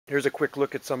Here's a quick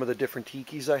look at some of the different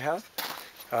tikis I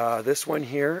have. This one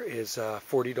here is a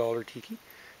 $40 tiki,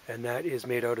 and that is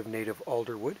made out of native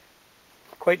alder wood.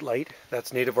 Quite light.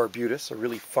 That's native arbutus, a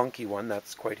really funky one.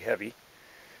 That's quite heavy.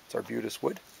 It's arbutus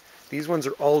wood. These ones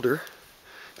are alder.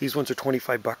 These ones are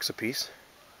 25 bucks a piece.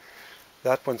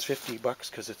 That one's 50 bucks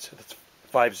because it's 50,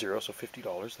 so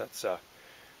 $50. That's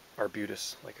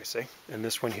arbutus, like I say. And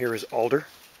this one here is alder,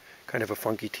 kind of a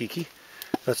funky tiki.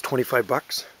 That's 25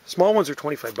 bucks. Small ones are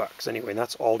 25 bucks anyway, and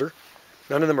that's alder.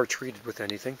 None of them are treated with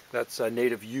anything. That's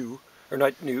native yew, or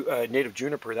not new, native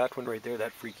juniper. That one right there,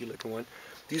 that freaky looking one.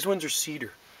 These ones are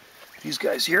cedar. These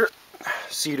guys here,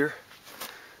 cedar.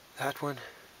 That one,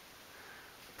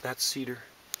 that's cedar.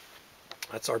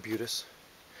 That's arbutus.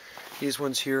 These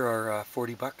ones here are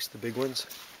 40 bucks, the big ones.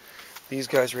 These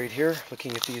guys right here,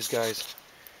 looking at these guys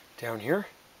down here.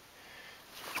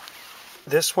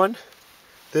 This one,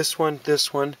 this one,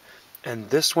 this one, and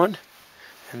this one,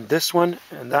 and this one,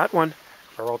 and that one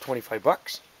are all 25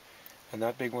 bucks. And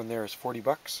that big one there is 40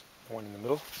 bucks, the one in the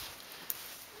middle.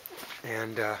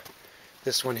 And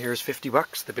this one here is 50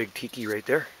 bucks, the big tiki right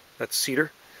there. That's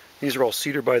cedar. These are all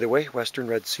cedar, by the way, western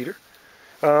red cedar.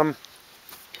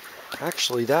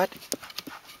 Actually,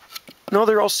 no,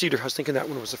 they're all cedar. I was thinking that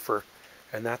one was a fir.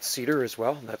 And that's cedar as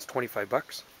well, and that's 25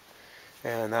 bucks.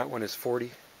 And that one is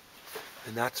 40,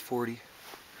 and that's 40,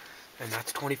 and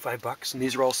that's 25 bucks. And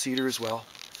these are all cedar as well.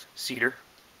 Cedar,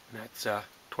 and that's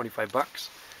 25 bucks.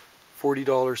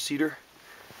 $40 cedar.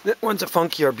 That one's a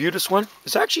funky arbutus one.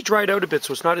 It's actually dried out a bit,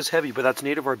 so it's not as heavy, but that's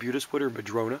native arbutus wood or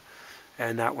madrona.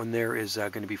 And that one there is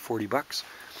going to be 40 bucks.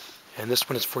 And this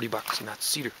one is 40 bucks, and that's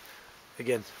cedar.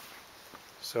 Again,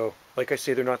 so like I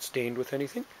say, they're not stained with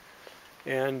anything.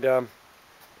 And you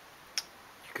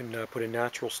can put a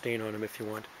natural stain on them if you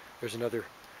want. There's another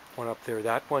one up there.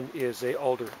 That one is a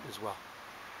alder as well.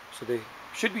 So they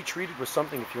should be treated with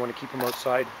something if you want to keep them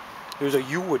outside. There's a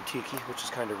yew wood tiki, which is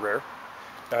kind of rare.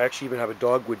 I actually even have a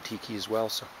dogwood tiki as well.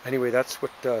 So anyway, that's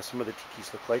what some of the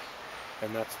tikis look like.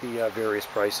 And that's the various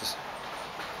prices.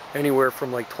 Anywhere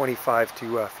from like 25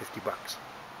 to 50 bucks.